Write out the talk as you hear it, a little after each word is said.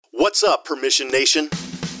What's up, Permission Nation?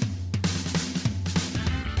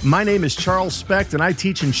 My name is Charles Specht, and I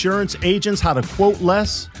teach insurance agents how to quote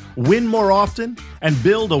less, win more often, and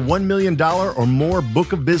build a $1 million or more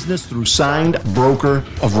book of business through signed broker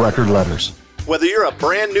of record letters. Whether you're a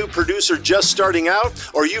brand new producer just starting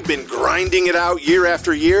out or you've been grinding it out year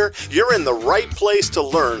after year, you're in the right place to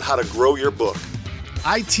learn how to grow your book.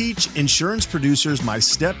 I teach insurance producers my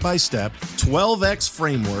step-by-step 12X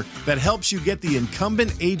framework that helps you get the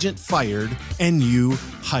incumbent agent fired and you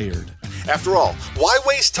hired. After all, why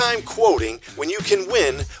waste time quoting when you can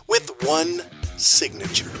win with one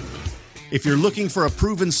signature? If you're looking for a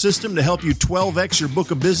proven system to help you 12X your book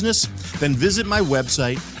of business, then visit my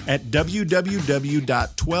website at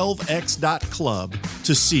www.12x.club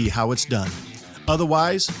to see how it's done.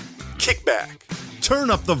 Otherwise, Kick back, turn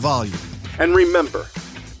up the volume. and remember,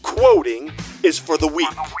 quoting is for the weak.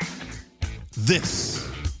 This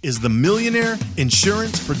is the Millionaire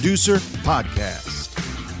Insurance Producer Podcast.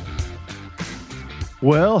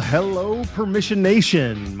 Well, hello, Permission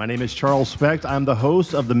Nation. My name is Charles Specht. I'm the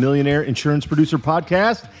host of the Millionaire Insurance Producer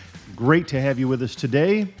Podcast. Great to have you with us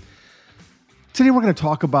today. Today, we're going to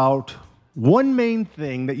talk about one main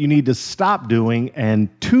thing that you need to stop doing and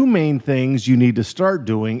two main things you need to start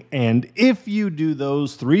doing. And if you do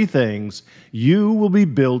those three things, you will be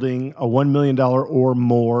building a $1 million or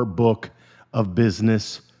more book of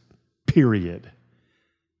business, period.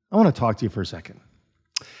 I want to talk to you for a second.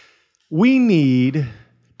 We need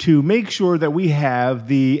to make sure that we have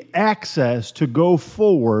the access to go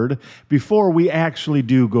forward before we actually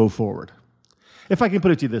do go forward. If I can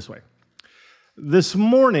put it to you this way. This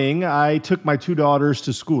morning, I took my two daughters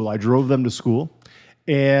to school. I drove them to school,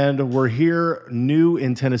 and we're here new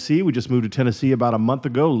in Tennessee. We just moved to Tennessee about a month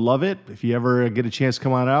ago. Love it. If you ever get a chance to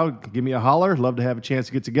come on out, give me a holler. Love to have a chance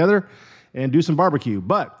to get together and do some barbecue.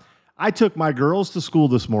 But I took my girls to school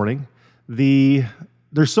this morning. There's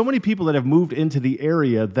so many people that have moved into the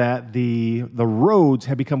area that the roads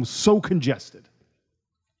have become so congested.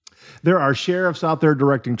 There are sheriffs out there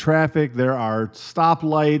directing traffic. There are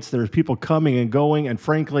stoplights. There's people coming and going. And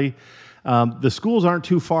frankly, the schools aren't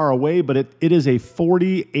too far away, but it is a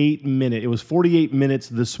 48-minute. It was 48 minutes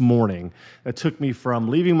this morning that took me from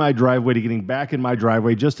leaving my driveway to getting back in my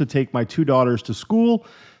driveway just to take my two daughters to school,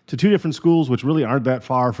 to two different schools, which really aren't that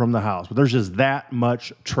far from the house. But there's just that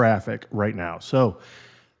much traffic right now. So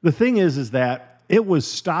the thing is that it was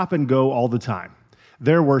stop and go all the time.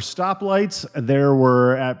 There were stoplights. There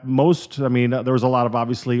were there was a lot of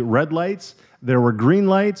obviously red lights. There were green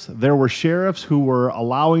lights. There were sheriffs who were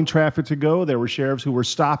allowing traffic to go. There were sheriffs who were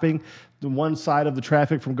stopping the one side of the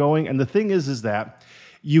traffic from going. And the thing is that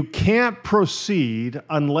you can't proceed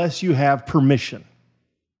unless you have permission.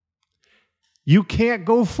 You can't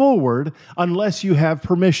go forward unless you have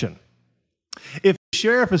permission. If the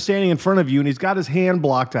sheriff is standing in front of you and he's got his hand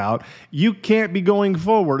blocked out, you can't be going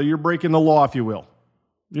forward or you're breaking the law, if you will.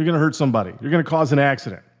 You're going to hurt somebody. You're going to cause an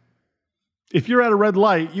accident. If you're at a red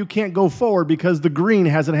light, you can't go forward because the green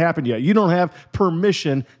hasn't happened yet. You don't have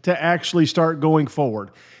permission to actually start going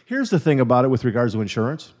forward. Here's the thing about it with regards to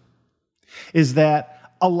insurance, is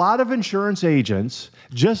that a lot of insurance agents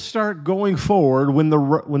just start going forward when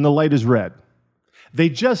the light is red. They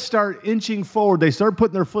just start inching forward. They start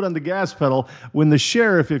putting their foot on the gas pedal when the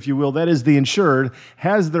sheriff, if you will, that is the insured,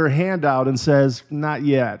 has their hand out and says, "Not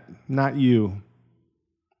yet, not you."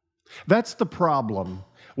 That's the problem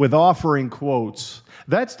with offering quotes.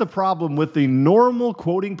 That's the problem with the normal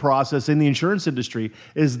quoting process in the insurance industry,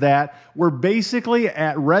 is that we're basically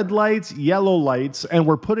at red lights, yellow lights, and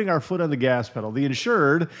we're putting our foot on the gas pedal. The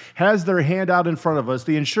insured has their hand out in front of us.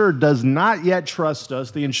 The insured does not yet trust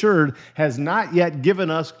us. The insured has not yet given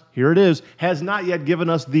us, here it is, has not yet given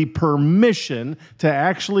us the permission to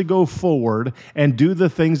actually go forward and do the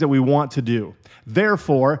things that we want to do.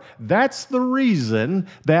 Therefore, that's the reason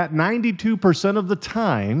that 92% of the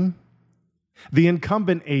time, the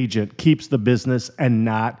incumbent agent keeps the business and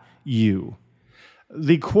not you.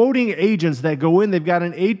 The quoting agents that go in, they've got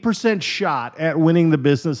an 8% shot at winning the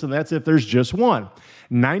business, and that's if there's just one.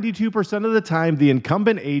 92% of the time, the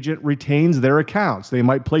incumbent agent retains their accounts. They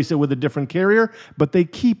might place it with a different carrier, but they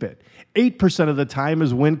keep it. 8% of the time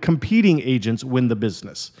is when competing agents win the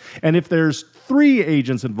business. And if there's 3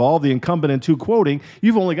 agents involved, the incumbent and 2 quoting,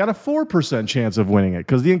 you've only got a 4% chance of winning it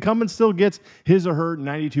because the incumbent still gets his or her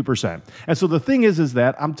 92%. And so the thing is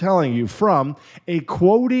that I'm telling you, from a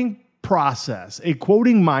quoting process, a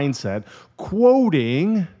quoting mindset,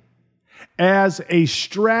 quoting as a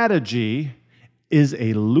strategy is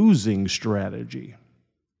a losing strategy.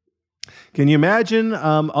 Can you imagine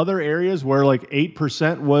other areas where like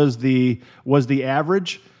 8% was the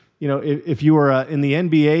average? if you were in the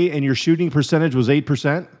NBA and your shooting percentage was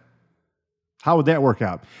 8%, how would that work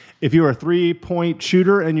out? If you were a three-point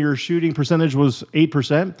shooter and your shooting percentage was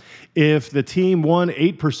 8%, if the team won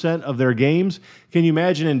 8% of their games, can you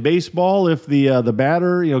imagine in baseball if the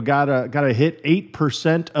batter got a hit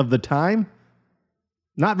 8% of the time?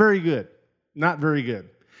 Not very good. Not very good.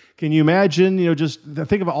 Can you imagine? Just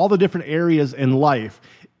think of all the different areas in life.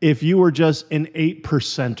 If you were just an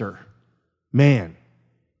 8%er, man,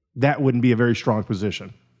 that wouldn't be a very strong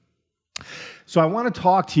position. So I want to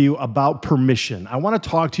talk to you about permission. I want to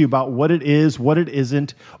talk to you about what it is, what it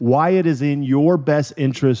isn't, why it is in your best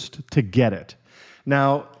interest to get it.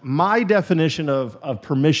 Now, my definition of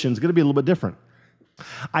permission is going to be a little bit different.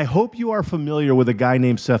 I hope you are familiar with a guy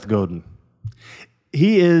named Seth Godin.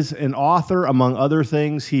 He is an author, among other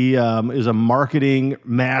things. He is a marketing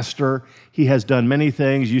master. He has done many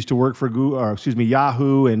things. Used to work for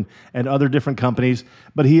Yahoo and other different companies.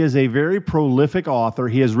 But he is a very prolific author.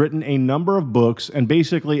 He has written a number of books, and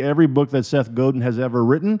basically every book that Seth Godin has ever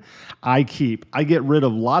written, I keep. I get rid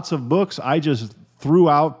of lots of books. I just threw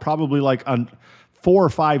out probably like 4 or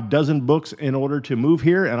 5 dozen books in order to move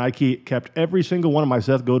here, and I kept every single one of my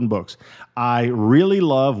Seth Godin books. I really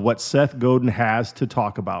love what Seth Godin has to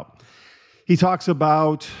talk about. He talks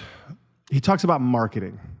about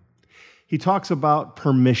marketing. He talks about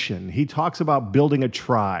permission. He talks about building a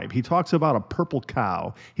tribe. He talks about a purple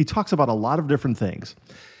cow. He talks about a lot of different things.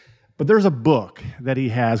 But there's a book that he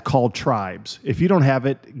has called Tribes. If you don't have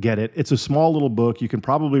it, get it. It's a small little book. You can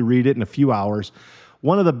probably read it in a few hours.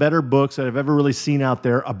 One of the better books that I've ever really seen out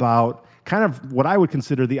there about kind of what I would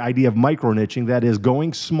consider the idea of micro-niching, that is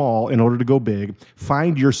going small in order to go big.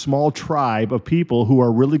 Find your small tribe of people who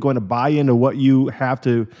are really going to buy into what you have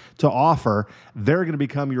to offer. They're going to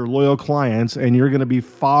become your loyal clients, and you're going to be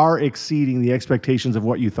far exceeding the expectations of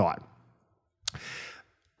what you thought.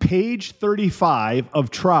 Page 35 of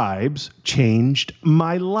Tribes changed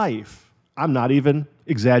my life. I'm not even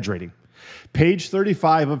exaggerating. Page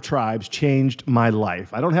 35 of Tribes changed my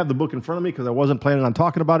life. I don't have the book in front of me because I wasn't planning on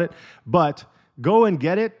talking about it, but go and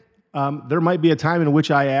get it. There might be a time in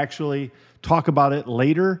which I actually talk about it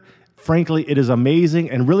later. Frankly, it is amazing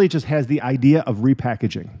and really just has the idea of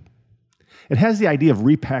repackaging. It has the idea of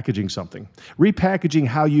repackaging something, repackaging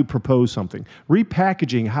how you propose something,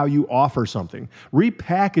 repackaging how you offer something,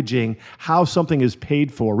 repackaging how something is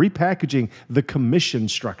paid for, repackaging the commission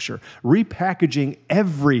structure, repackaging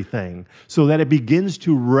everything so that it begins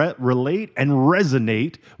to relate and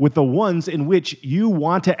resonate with the ones in which you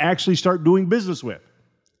want to actually start doing business with.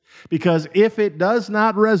 Because if it does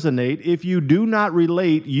not resonate, if you do not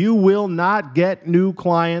relate, you will not get new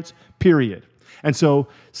clients, period. And so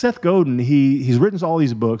Seth Godin, he's written all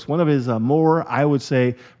these books. One of his more, I would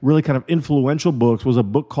say, really kind of influential books was a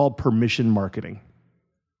book called Permission Marketing.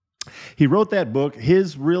 He wrote that book.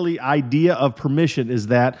 His really idea of permission is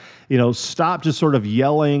that, stop just sort of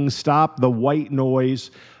yelling, stop the white noise,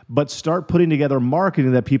 but start putting together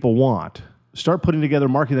marketing that people want. Start putting together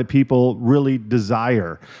marketing that people really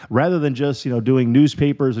desire, rather than just doing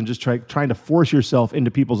newspapers and just trying to force yourself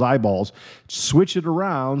into people's eyeballs. Switch it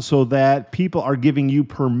around so that people are giving you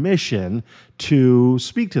permission to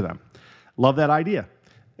speak to them. Love that idea.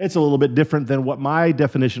 It's a little bit different than what my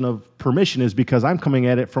definition of permission is because I'm coming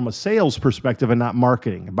at it from a sales perspective and not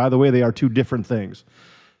marketing. And by the way, they are two different things.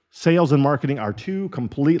 Sales and marketing are two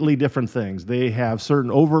completely different things. They have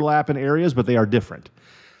certain overlap in areas, but they are different.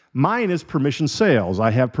 Mine is Permission Sales.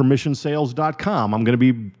 I have permissionsales.com. I'm going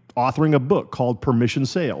to be authoring a book called Permission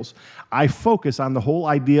Sales. I focus on the whole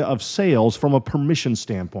idea of sales from a permission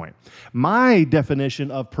standpoint. My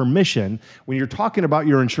definition of permission, when you're talking about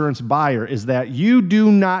your insurance buyer, is that you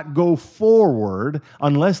do not go forward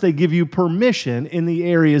unless they give you permission in the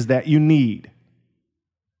areas that you need.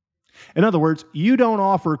 In other words, you don't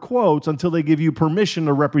offer quotes until they give you permission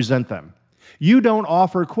to represent them. You don't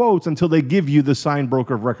offer quotes until they give you the signed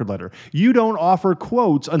broker of record letter. You don't offer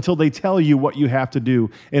quotes until they tell you what you have to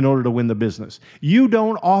do in order to win the business. You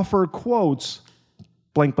don't offer quotes,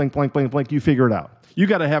 blank, blank, blank, blank, blank, you figure it out. You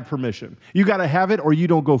got to have permission. You got to have it or you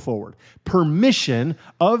don't go forward. Permission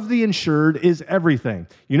of the insured is everything.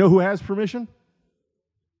 You know who has permission?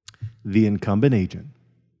 The incumbent agent.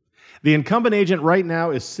 The incumbent agent right now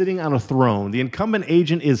is sitting on a throne. The incumbent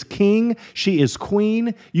agent is king. She is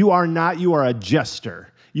queen. You are not. You are a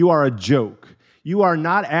jester. You are a joke. You are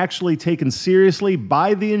not actually taken seriously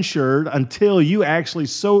by the insured until you actually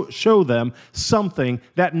show them something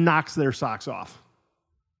that knocks their socks off.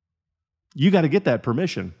 You got to get that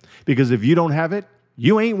permission because if you don't have it,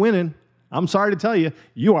 you ain't winning. I'm sorry to tell you,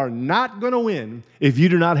 you are not going to win if you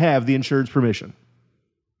do not have the insured's permission.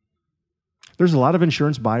 There's a lot of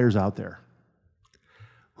insurance buyers out there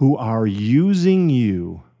who are using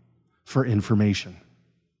you for information.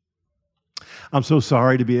 I'm so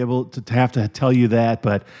sorry to be able to have to tell you that,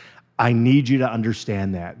 but I need you to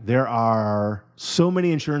understand that. There are so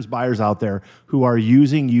many insurance buyers out there who are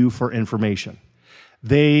using you for information.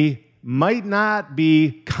 They might not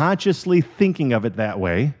be consciously thinking of it that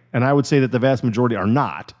way, and I would say that the vast majority are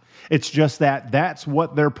not. It's just that that's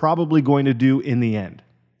what they're probably going to do in the end.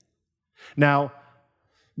 Now,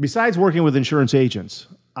 besides working with insurance agents,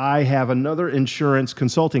 I have another insurance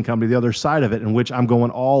consulting company, the other side of it, in which I'm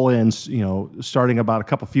going all in, starting about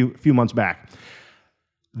a few months back.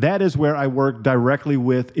 That is where I work directly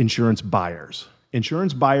with insurance buyers.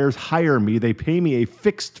 Insurance buyers hire me. They pay me a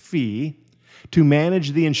fixed fee to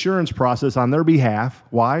manage the insurance process on their behalf.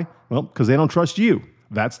 Why? Well, because they don't trust you.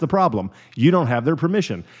 That's the problem. You don't have their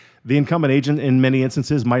permission. The incumbent agent, in many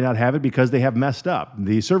instances, might not have it because they have messed up.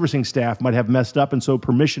 The servicing staff might have messed up, and so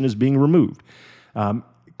permission is being removed.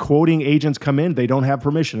 Quoting agents come in, they don't have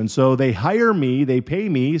permission. And so they hire me, they pay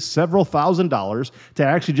me several $1,000s to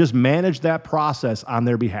actually just manage that process on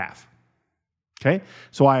their behalf. Okay?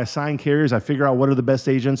 So I assign carriers, I figure out what are the best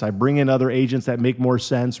agents, I bring in other agents that make more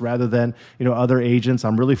sense rather than, other agents.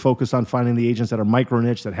 I'm really focused on finding the agents that are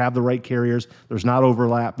micro-niche, that have the right carriers, there's not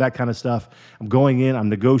overlap, that kind of stuff. I'm going in, I'm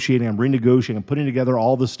negotiating, I'm renegotiating, I'm putting together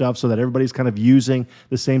all the stuff so that everybody's kind of using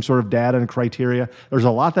the same sort of data and criteria. There's a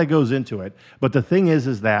lot that goes into it. But the thing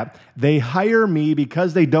is that they hire me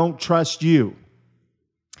because they don't trust you.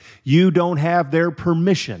 You don't have their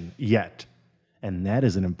permission yet. And that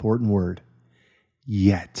is an important word.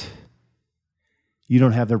 Yet. You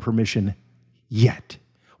don't have their permission yet.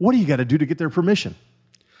 What do you got to do to get their permission?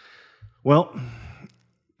 Well,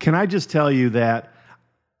 can I just tell you that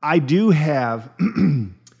I do have,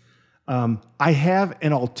 I have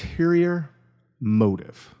an ulterior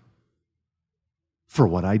motive for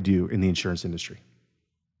what I do in the insurance industry.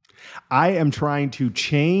 I am trying to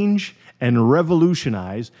change and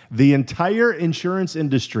revolutionize the entire insurance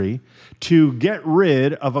industry to get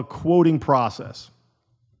rid of a quoting process.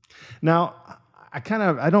 Now,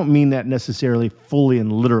 I don't mean that necessarily fully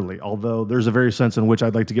and literally, although there's a very sense in which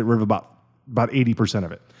I'd like to get rid of about 80%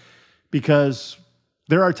 of it. Because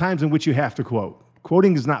there are times in which you have to quote.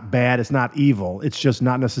 Quoting is not bad, it's not evil, it's just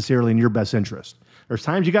not necessarily in your best interest. There's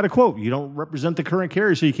times you got to quote. You don't represent the current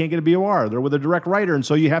carrier, so you can't get a BOR. They're with a direct writer, and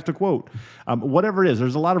so you have to quote. Whatever it is,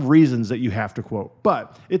 there's a lot of reasons that you have to quote.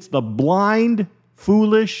 But it's the blind,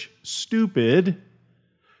 foolish, stupid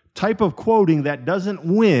type of quoting that doesn't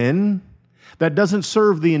win, that doesn't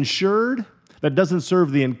serve the insured, that doesn't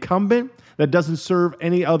serve the incumbent, that doesn't serve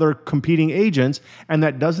any other competing agents, and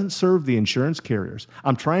that doesn't serve the insurance carriers.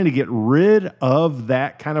 I'm trying to get rid of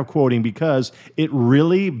that kind of quoting because it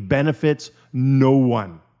really benefits no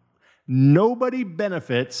one. Nobody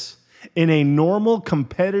benefits in a normal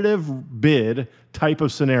competitive bid type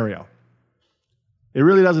of scenario. It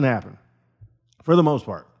really doesn't happen, for the most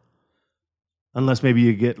part. Unless maybe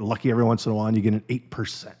you get lucky every once in a while and you get an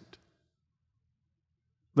 8%.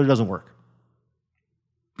 But it doesn't work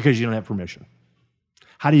because you don't have permission.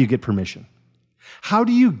 How do you get permission? How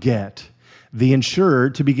do you get the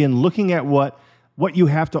insured to begin looking at what you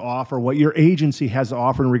have to offer, what your agency has to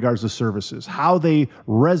offer in regards to services, how they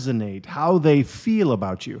resonate, how they feel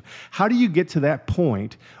about you? How do you get to that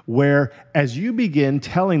point where as you begin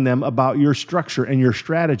telling them about your structure and your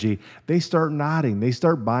strategy, they start nodding, they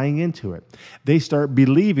start buying into it, they start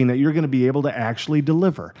believing that you're going to be able to actually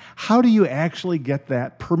deliver? How do you actually get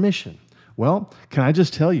that permission? Well, can I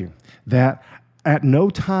just tell you that at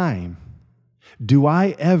no time do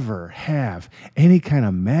I ever have any kind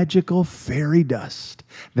of magical fairy dust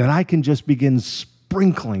that I can just begin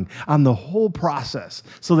sprinkling on the whole process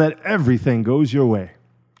so that everything goes your way.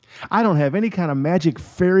 I don't have any kind of magic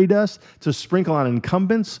fairy dust to sprinkle on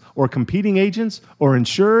incumbents or competing agents or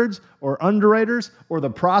insureds or underwriters or the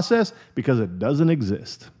process because it doesn't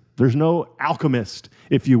exist. There's no alchemist,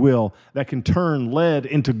 if you will, that can turn lead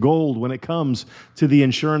into gold when it comes to the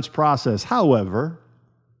insurance process. However,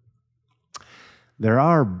 there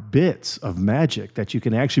are bits of magic that you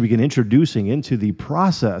can actually begin introducing into the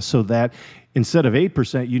process so that instead of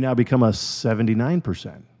 8%, you now become a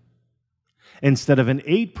 79%. Instead of an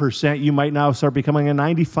 8%, you might now start becoming a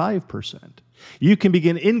 95%. You can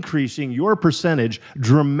begin increasing your percentage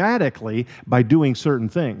dramatically by doing certain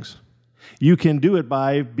things. You can do it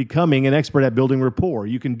by becoming an expert at building rapport.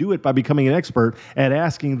 You can do it by becoming an expert at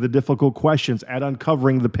asking the difficult questions, at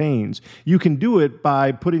uncovering the pains. You can do it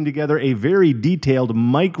by putting together a very detailed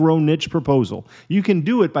micro niche proposal. You can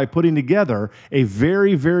do it by putting together a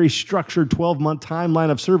very, very structured 12-month timeline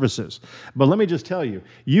of services. But let me just tell you,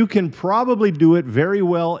 you can probably do it very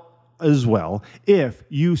well as well if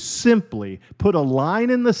you simply put a line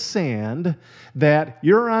in the sand that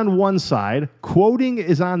you're on one side, quoting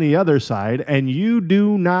is on the other side, and you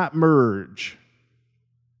do not merge.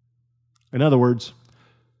 In other words,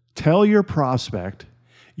 tell your prospect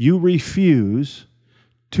you refuse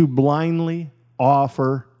to blindly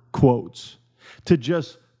offer quotes, to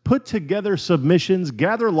just put together submissions,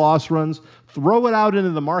 gather loss runs, throw it out into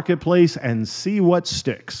the marketplace, and see what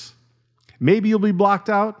sticks. Maybe you'll be blocked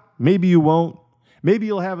out. Maybe you won't. Maybe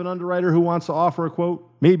you'll have an underwriter who wants to offer a quote.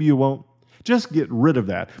 Maybe you won't. Just get rid of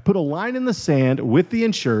that. Put a line in the sand with the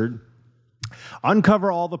insured.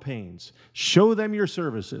 Uncover all the pains. Show them your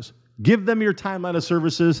services. Give them your timeline of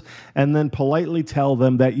services, and then politely tell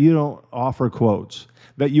them that you don't offer quotes,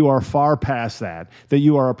 that you are far past that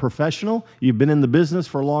you are a professional, you've been in the business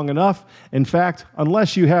for long enough. In fact,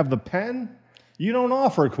 unless you have the pen, you don't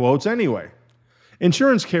offer quotes anyway.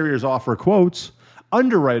 Insurance carriers offer quotes.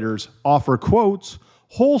 Underwriters offer quotes.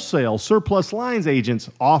 Wholesale surplus lines agents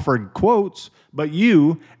offer quotes. But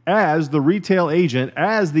you, as the retail agent,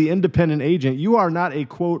 as the independent agent, you are not a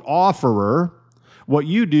quote offerer. What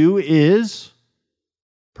you do is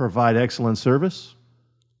provide excellent service.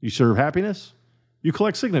 You serve happiness. You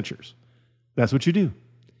collect signatures. That's what you do.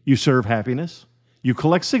 You serve happiness. You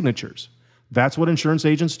collect signatures. That's what insurance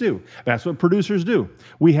agents do. That's what producers do.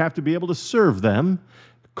 We have to be able to serve them,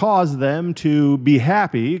 cause them to be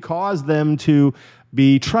happy, cause them to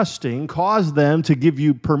be trusting, cause them to give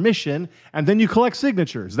you permission, and then you collect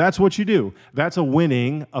signatures. That's what you do. That's a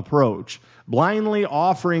winning approach. Blindly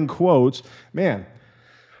offering quotes, man,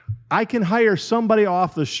 I can hire somebody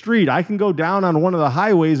off the street. I can go down on one of the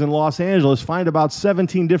highways in Los Angeles, find about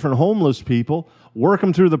 17 different homeless people, work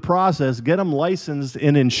them through the process, get them licensed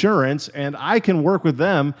in insurance, and I can work with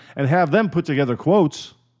them and have them put together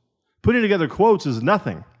quotes. Putting together quotes is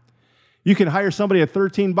nothing. You can hire somebody at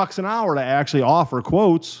 $13 an hour to actually offer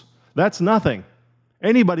quotes. That's nothing.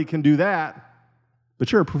 Anybody can do that, but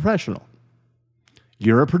you're a professional.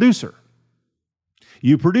 You're a producer.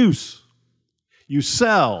 You produce. You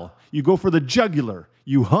sell. You go for the jugular.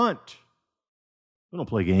 You hunt. We don't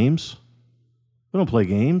play games. We don't play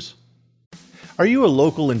games. Are you a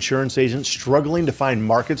local insurance agent struggling to find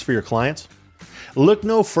markets for your clients? Look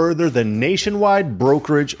no further than Nationwide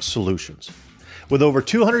Brokerage Solutions. With over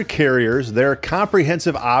 200 carriers, their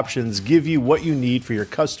comprehensive options give you what you need for your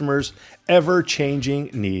customers' ever-changing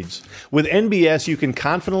needs. With NBS, you can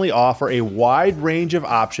confidently offer a wide range of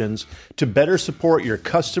options to better support your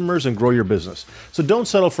customers and grow your business. So don't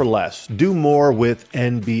settle for less. Do more with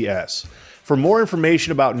NBS. For more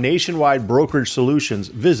information about Nationwide Brokerage Solutions,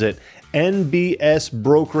 visit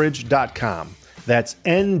nbsbrokerage.com. That's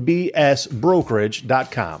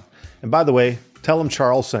nbsbrokerage.com. And by the way, tell them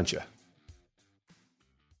Charles sent you.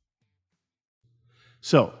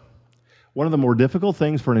 So, one of the more difficult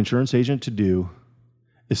things for an insurance agent to do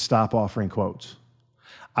is stop offering quotes.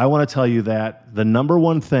 I want to tell you that the number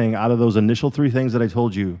one thing out of those initial three things that I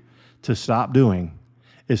told you to stop doing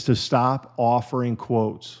is to stop offering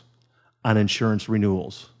quotes on insurance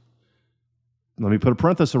renewals. Let me put a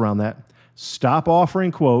parenthesis around that. Stop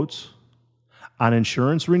offering quotes on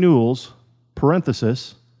insurance renewals,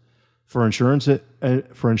 parenthesis, for insurance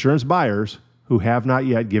buyers who have not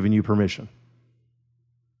yet given you permission.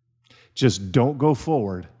 Just don't go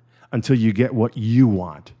forward until you get what you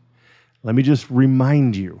want. Let me just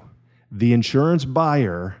remind you, the insurance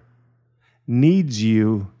buyer needs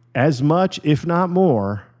you as much, if not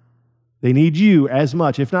more. They need you as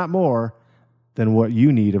much, if not more, than what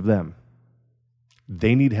you need of them.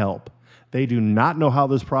 They need help. They do not know how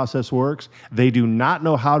this process works. They do not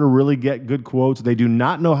know how to really get good quotes. They do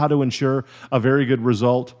not know how to ensure a very good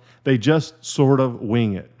result. They just sort of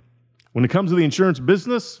wing it. When it comes to the insurance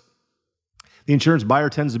business, the insurance buyer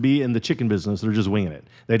tends to be in the chicken business. They're just winging it.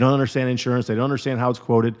 They don't understand insurance. They don't understand how it's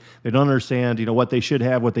quoted. They don't understand, what they should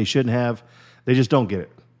have, what they shouldn't have. They just don't get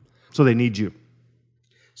it. So they need you.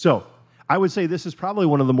 So I would say this is probably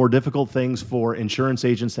one of the more difficult things for insurance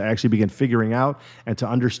agents to actually begin figuring out and to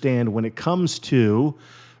understand when it comes to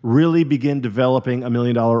really begin developing $1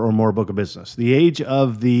 million or more book of business. The age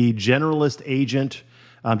of the generalist agent,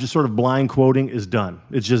 just sort of blind quoting, is done.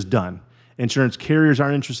 It's just done. Insurance carriers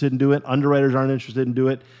aren't interested in doing it. Underwriters aren't interested in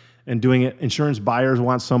doing it. Insurance buyers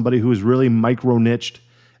want somebody who is really micro-niched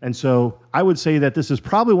And so I would say that this is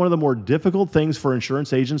probably one of the more difficult things for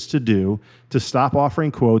insurance agents to do, to stop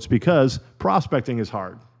offering quotes, because prospecting is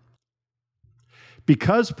hard.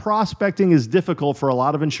 Because prospecting is difficult for a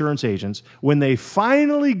lot of insurance agents, when they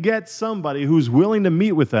finally get somebody who's willing to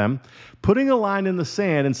meet with them, putting a line in the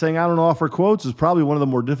sand and saying, I don't offer quotes, is probably one of the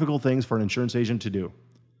more difficult things for an insurance agent to do.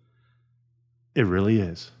 It really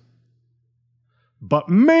is. But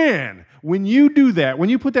man, when you do that, when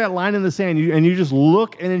you put that line in the sand and you just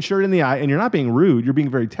look an insured in the eye, and you're not being rude, you're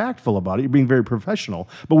being very tactful about it, you're being very professional.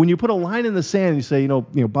 But when you put a line in the sand and you say,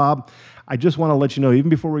 Bob, I just want to let you know, even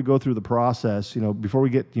before we go through the process, before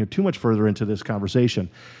we get too much further into this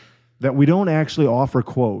conversation, that we don't actually offer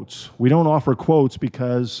quotes. We don't offer quotes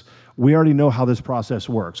because we already know how this process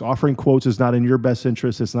works. Offering quotes is not in your best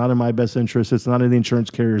interest. It's not in my best interest. It's not in the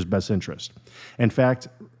insurance carrier's best interest. In fact,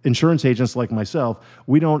 insurance agents like myself,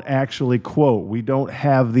 we don't actually quote. We don't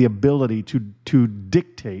have the ability to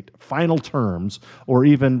dictate final terms or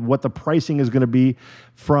even what the pricing is going to be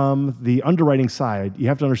from the underwriting side. You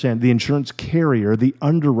have to understand, the insurance carrier, the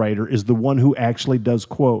underwriter, is the one who actually does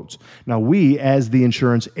quotes. Now, we, as the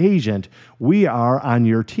insurance agent, we are on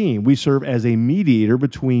your team. We serve as a mediator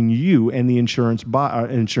between you and the insurance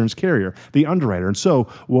carrier, the underwriter. And so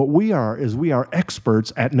what we are is we are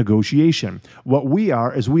experts at negotiation. What we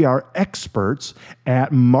are is we are experts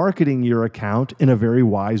at marketing your account in a very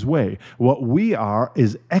wise way. What we are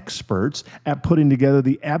is experts at putting together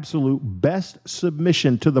the absolute best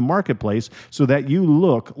submission to the marketplace so that you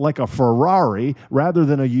look like a Ferrari rather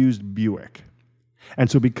than a used Buick. And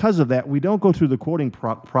so because of that, we don't go through the quoting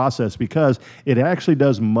process because it actually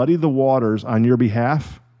does muddy the waters on your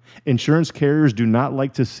behalf. Insurance carriers do not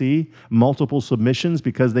like to see multiple submissions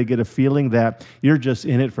because they get a feeling that you're just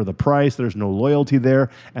in it for the price, there's no loyalty there,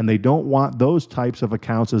 and they don't want those types of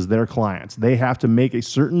accounts as their clients. They have to make a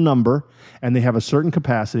certain number, and they have a certain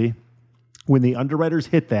capacity. When the underwriters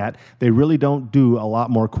hit that, they really don't do a lot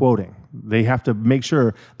more quoting. They have to make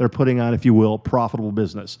sure they're putting on, if you will, profitable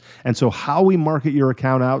business. And so how we market your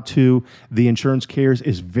account out to the insurance carriers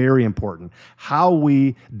is very important. How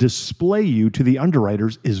we display you to the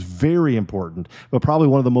underwriters is very important. But probably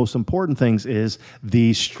one of the most important things is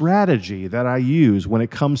the strategy that I use when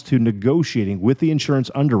it comes to negotiating with the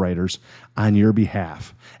insurance underwriters on your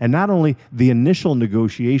behalf. And not only the initial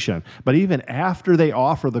negotiation, but even after they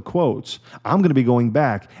offer the quotes, I'm going to be going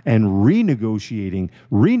back and renegotiating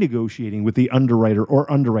with the underwriter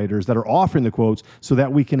or underwriters that are offering the quotes so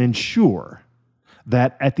that we can ensure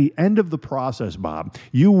that at the end of the process, Bob,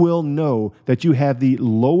 you will know that you have the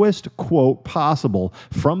lowest quote possible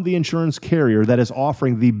from the insurance carrier that is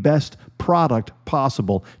offering the best product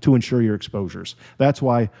possible to insure your exposures. That's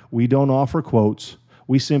why we don't offer quotes.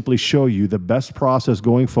 We simply show you the best process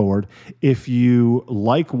going forward. If you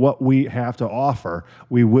like what we have to offer,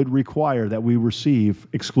 we would require that we receive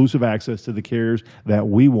exclusive access to the carriers that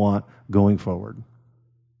we want going forward.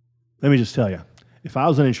 Let me just tell you, if I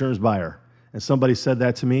was an insurance buyer and somebody said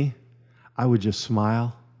that to me, I would just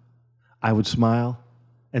smile. I would smile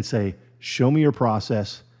and say, show me your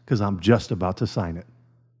process because I'm just about to sign it.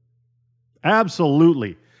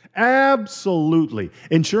 Absolutely. Absolutely.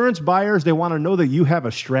 Insurance buyers, they want to know that you have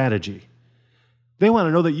a strategy. They want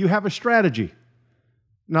to know that you have a strategy.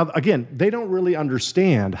 Now, again, they don't really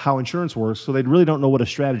understand how insurance works, so they really don't know what a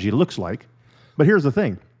strategy looks like. But here's the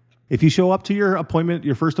thing. If you show up to your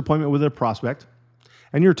first appointment with a prospect,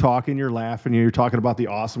 and you're talking, you're laughing, you're talking about the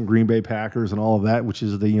awesome Green Bay Packers and all of that, which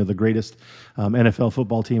is the greatest NFL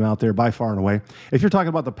football team out there by far and away. If you're talking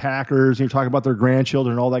about the Packers, and you're talking about their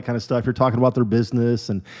grandchildren and all that kind of stuff, you're talking about their business,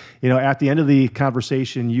 and at the end of the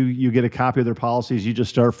conversation, you get a copy of their policies. You just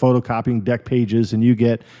start photocopying deck pages, and you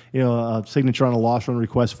get a signature on a loss run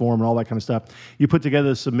request form and all that kind of stuff. You put together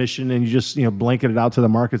a submission, and you just blanket it out to the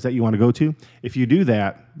markets that you want to go to. If you do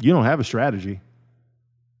that, you don't have a strategy.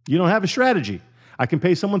 You don't have a strategy. I can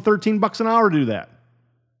pay someone $13 an hour to do that.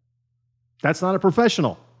 That's not a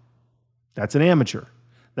professional. That's an amateur.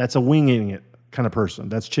 That's a winging it kind of person.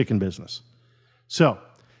 That's chicken business. So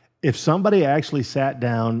if somebody actually sat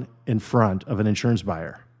down in front of an insurance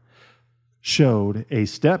buyer, showed a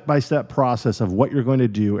step-by-step process of what you're going to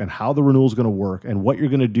do and how the renewal is going to work and what you're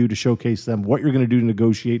going to do to showcase them, what you're going to do to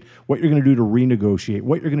negotiate, what you're going to do to renegotiate,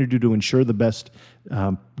 what you're going to do to ensure the best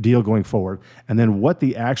deal going forward, and then what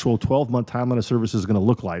the actual 12-month timeline of service is going to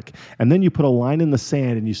look like. And then you put a line in the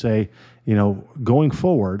sand and you say, going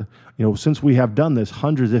forward, since we have done this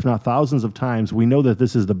hundreds, if not thousands of times, we know that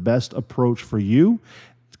this is the best approach for you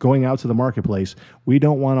going out to the marketplace. We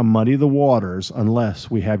don't want to muddy the waters unless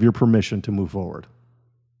we have your permission to move forward.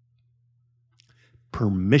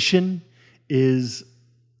 Permission is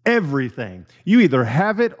Everything. You either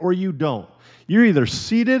have it or you don't. You're either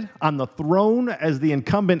seated on the throne as the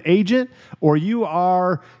incumbent agent, or you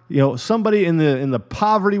are, somebody in the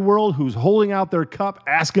poverty world who's holding out their cup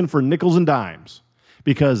asking for nickels and dimes.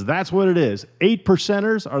 Because that's what it is.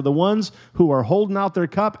 8%ers are the ones who are holding out their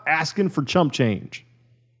cup asking for chump change.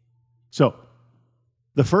 So,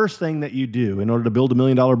 the first thing that you do in order to build $1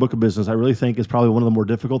 million book of business, I really think is probably one of the more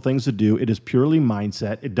difficult things to do. It is purely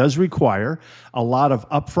mindset. It does require a lot of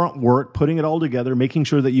upfront work, putting it all together, making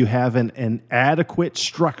sure that you have an adequate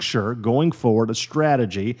structure going forward, a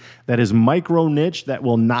strategy that is micro niche that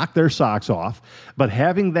will knock their socks off, but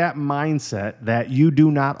having that mindset that you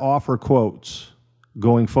do not offer quotes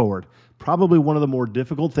going forward. Probably one of the more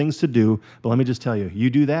difficult things to do, but let me just tell you, you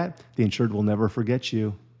do that, the insured will never forget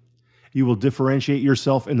you. You will differentiate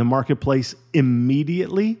yourself in the marketplace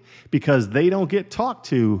immediately because they don't get talked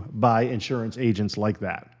to by insurance agents like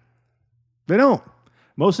that. They don't.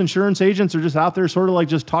 Most insurance agents are just out there sort of like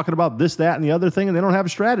just talking about this, that, and the other thing, and they don't have a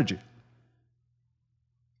strategy.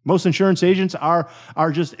 Most insurance agents are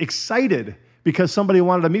just excited because somebody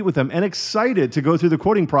wanted to meet with them and excited to go through the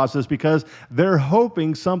quoting process because they're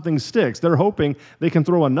hoping something sticks. They're hoping they can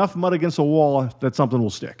throw enough mud against a wall that something will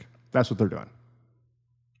stick. That's what they're doing.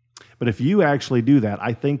 But if you actually do that,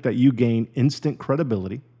 I think that you gain instant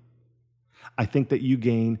credibility. I think that you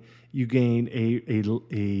gain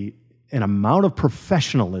an amount of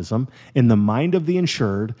professionalism in the mind of the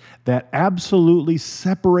insured that absolutely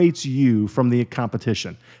separates you from the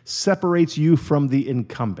competition, separates you from the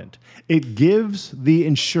incumbent. It gives the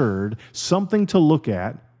insured something to look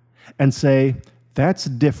at and say, that's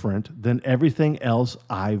different than everything else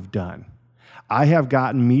I've done. I have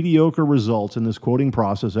gotten mediocre results in this quoting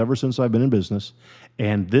process ever since I've been in business,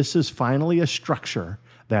 and this is finally a structure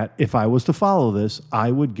that if I was to follow this,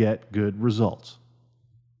 I would get good results.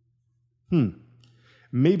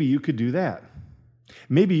 Maybe you could do that.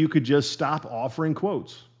 Maybe you could just stop offering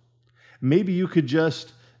quotes. Maybe you could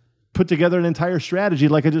just put together an entire strategy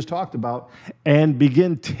like I just talked about and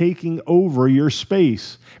begin taking over your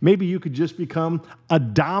space. Maybe you could just become a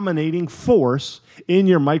dominating force in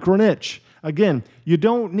your micro niche. Again, you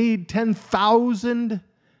don't need 10,000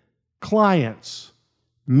 clients.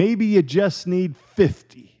 Maybe you just need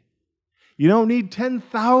 50. You don't need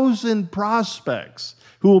 10,000 prospects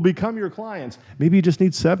who will become your clients. Maybe you just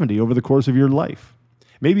need 70 over the course of your life.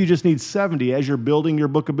 Maybe you just need 70 as you're building your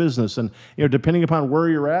book of business. And depending upon where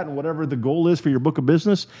you're at and whatever the goal is for your book of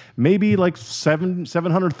business, maybe like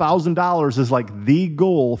 $700,000 is like the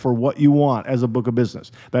goal for what you want as a book of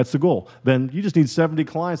business. That's the goal. Then you just need 70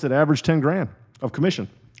 clients that average 10 grand of commission.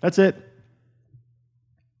 That's it.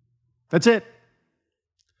 That's it.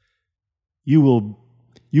 You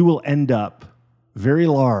will end up very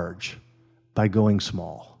large by going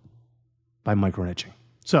small, by micro-niching.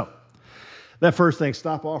 So, that first thing,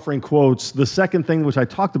 stop offering quotes. The second thing, which I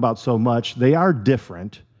talked about so much, they are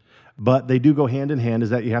different, but they do go hand in hand,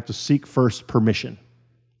 is that you have to seek first permission.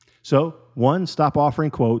 So, 1, stop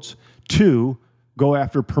offering quotes. 2, go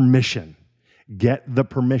after permission. Get the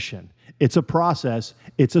permission. It's a process,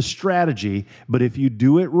 it's a strategy, but if you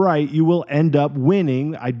do it right, you will end up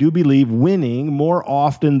winning, I do believe, winning more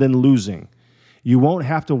often than losing. You won't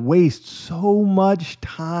have to waste so much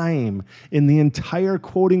time in the entire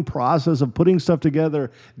quoting process of putting stuff together,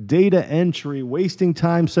 data entry, wasting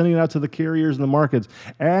time sending it out to the carriers and the markets,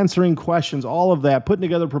 answering questions, all of that, putting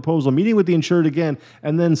together a proposal, meeting with the insured again,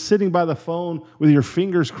 and then sitting by the phone with your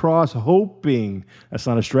fingers crossed, hoping. That's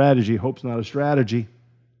not a strategy. Hope's not a strategy.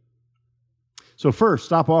 So first,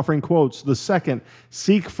 stop offering quotes. The second,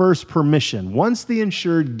 seek first permission. Once the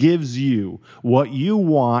insured gives you what you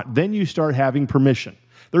want, then you start having permission.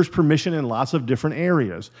 There's permission in lots of different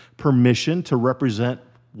areas. Permission to represent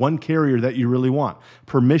one carrier that you really want.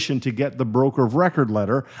 Permission to get the broker of record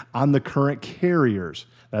letter on the current carriers.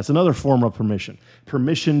 That's another form of permission.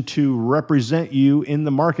 Permission to represent you in the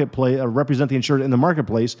marketplace, represent the insured in the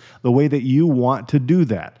marketplace the way that you want to do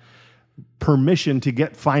that. Permission to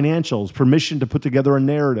get financials, permission to put together a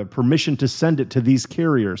narrative, permission to send it to these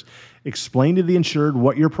carriers. Explain to the insured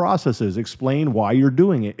what your process is. Explain why you're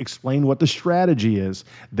doing it. Explain what the strategy is.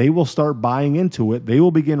 They will start buying into it. They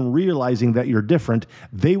will begin realizing that you're different.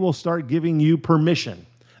 They will start giving you permission.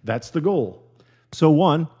 That's the goal. So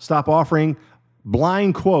 1, stop offering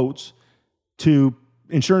blind quotes to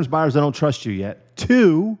insurance buyers that don't trust you yet.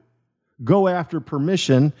 2, go after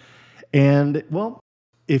permission. And,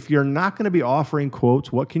 if you're not going to be offering quotes,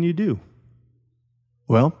 what can you do?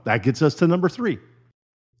 Well, that gets us to number 3.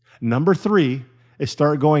 Number 3 is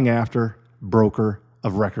start going after broker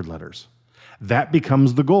of record letters. That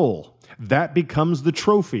becomes the goal. That becomes the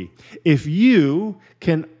trophy. If you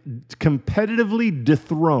can competitively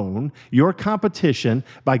dethrone your competition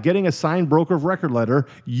by getting a signed broker of record letter,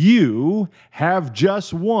 you have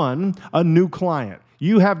just won a new client.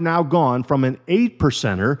 You have now gone from an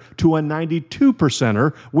 8%er to a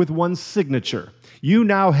 92%er with one signature. You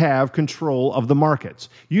now have control of the markets.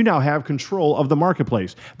 You now have control of the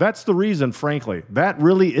marketplace. That's the reason, frankly, that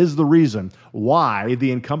really is the reason why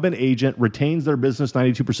the incumbent agent retains their business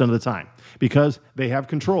 92% of the time, because they have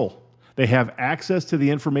control. They have access to the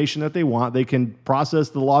information that they want. They can process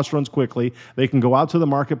the loss runs quickly. They can go out to the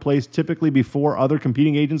marketplace typically before other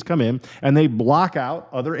competing agents come in, and they block out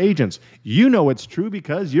other agents. You know it's true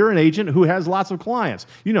because you're an agent who has lots of clients.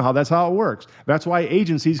 You know that's how it works. That's why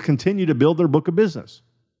agencies continue to build their book of business,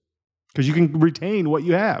 because you can retain what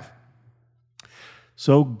you have.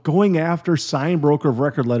 So going after signed broker of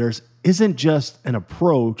record letters isn't just an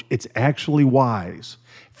approach, it's actually wise.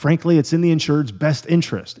 Frankly, it's in the insured's best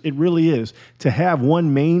interest. It really is to have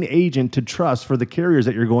one main agent to trust for the carriers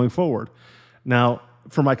that you're going forward. Now,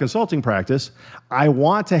 for my consulting practice, I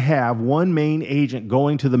want to have one main agent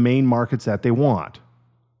going to the main markets that they want.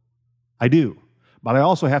 I do. But I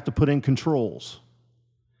also have to put in controls,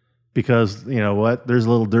 because you know what? There's a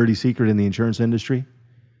little dirty secret in the insurance industry,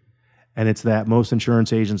 and it's that most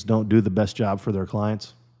insurance agents don't do the best job for their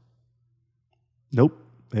clients. Nope,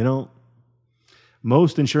 they don't.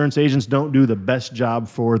 Most insurance agents don't do the best job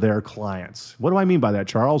for their clients. What do I mean by that,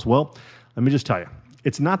 Charles? Well, let me just tell you.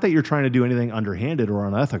 It's not that you're trying to do anything underhanded or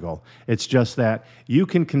unethical. It's just that you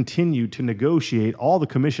can continue to negotiate all the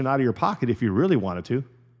commission out of your pocket if you really wanted to,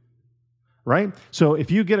 right? So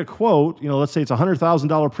if you get a quote, let's say it's a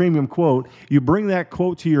 $100,000 premium quote, you bring that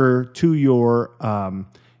quote to your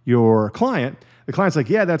client. The client's like,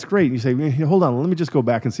 yeah, that's great. And you say, hold on, let me just go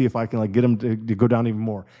back and see if I can get them to go down even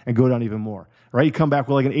more and go down even more, right? You come back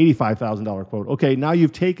with an $85,000 quote. Okay, now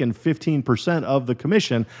you've taken 15% of the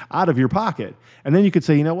commission out of your pocket. And then you could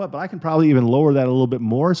say, you know what, but I can probably even lower that a little bit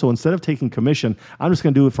more. So instead of taking commission, I'm just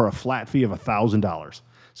going to do it for a flat fee of $1,000.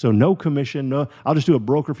 So no commission, I'll just do a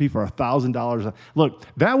broker fee for $1,000. Look,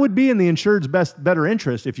 that would be in the insured's better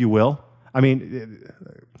interest, if you will. I mean,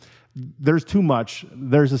 there's too much.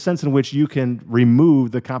 There's a sense in which you can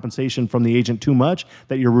remove the compensation from the agent too much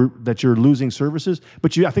that you're losing services.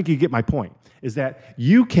 But I think you get my point, is that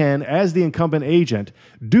you can, as the incumbent agent,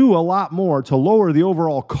 do a lot more to lower the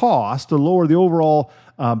overall cost, to lower the overall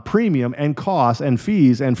premium and costs and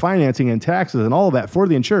fees and financing and taxes and all of that for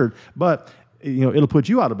the insured. But it'll put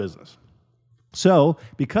you out of business. So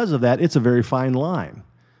because of that, it's a very fine line.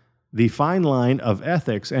 The fine line of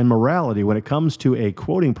ethics and morality when it comes to a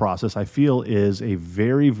quoting process, I feel, is a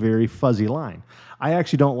very, very fuzzy line. I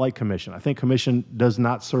actually don't like commission. I think commission does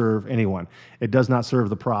not serve anyone. It does not serve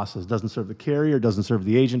the process, doesn't serve the carrier, doesn't serve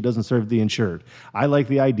the agent, doesn't serve the insured. I like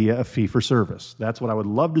the idea of fee for service. That's what I would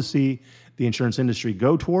love to see the insurance industry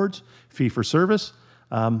go towards, fee for service,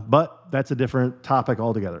 but that's a different topic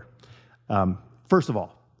altogether. First of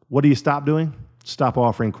all, what do you stop doing? Stop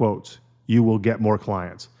offering quotes. You will get more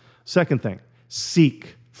clients. Second thing,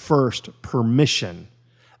 seek first permission.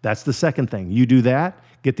 That's the second thing. You do that,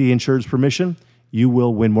 get the insured's permission, you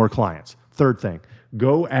will win more clients. Third thing,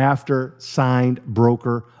 go after signed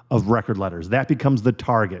broker of record letters. That becomes the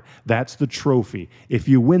target. That's the trophy. If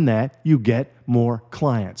you win that, you get more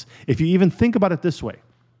clients. If you even think about it this way,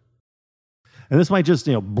 and this might just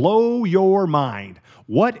blow your mind.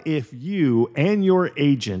 What if you and your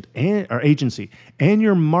agent or agency and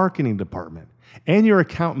your marketing department and your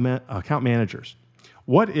account managers,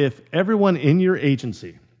 what if everyone in your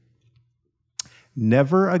agency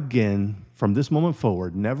never again, from this moment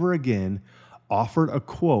forward, never again offered a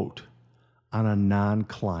quote on a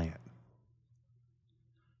non-client?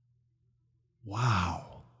 Wow.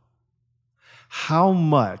 How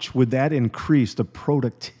much would that increase the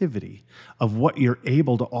productivity of what you're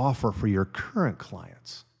able to offer for your current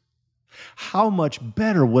clients? How much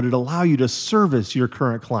better would it allow you to service your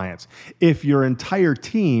current clients if your entire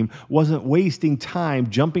team wasn't wasting time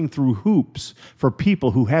jumping through hoops for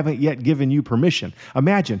people who haven't yet given you permission?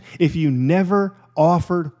 Imagine if you never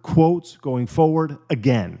offered quotes going forward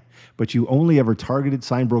again, but you only ever targeted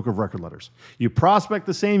signed broker of record letters. You prospect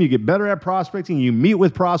the same, you get better at prospecting, you meet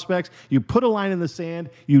with prospects, you put a line in the sand,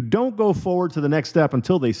 you don't go forward to the next step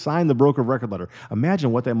until they sign the broker of record letter.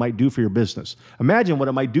 Imagine what that might do for your business. Imagine what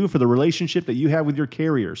it might do for the relationship that you have with your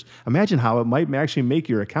carriers. Imagine how it might actually make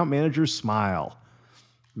your account managers smile.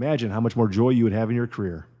 Imagine how much more joy you would have in your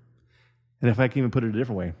career. And if I can even put it a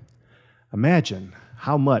different way, imagine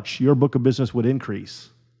how much your book of business would increase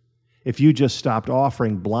if you just stopped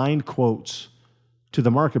offering blind quotes to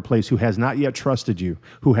the marketplace who has not yet trusted you,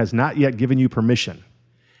 who has not yet given you permission,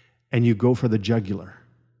 and you go for the jugular.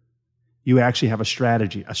 You actually have a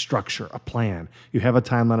strategy, a structure, a plan. You have a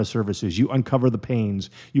timeline of services. You uncover the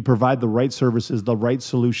pains. You provide the right services, the right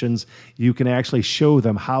solutions. You can actually show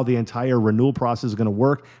them how the entire renewal process is going to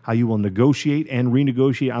work, how you will negotiate and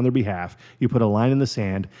renegotiate on their behalf. You put a line in the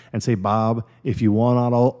sand and say, Bob, if you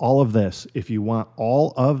want all of this,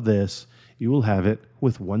 you will have it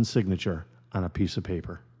with one signature on a piece of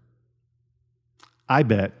paper. I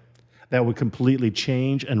bet that would completely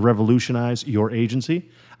change and revolutionize your agency.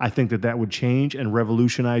 I think that would change and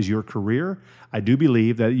revolutionize your career. I do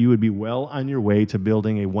believe that you would be well on your way to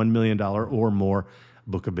building a $1 million or more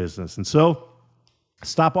book of business. And so,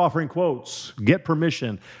 stop offering quotes, get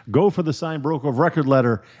permission, go for the signed broker of record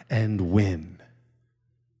letter, and win.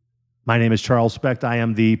 My name is Charles Specht. I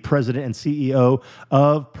am the president and CEO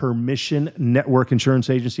of Permission Network Insurance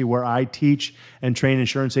Agency, where I teach and train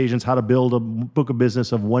insurance agents how to build a book of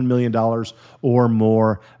business of $1 million or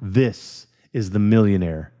more. This is the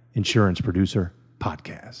Millionaire Insurance Producer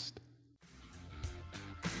Podcast.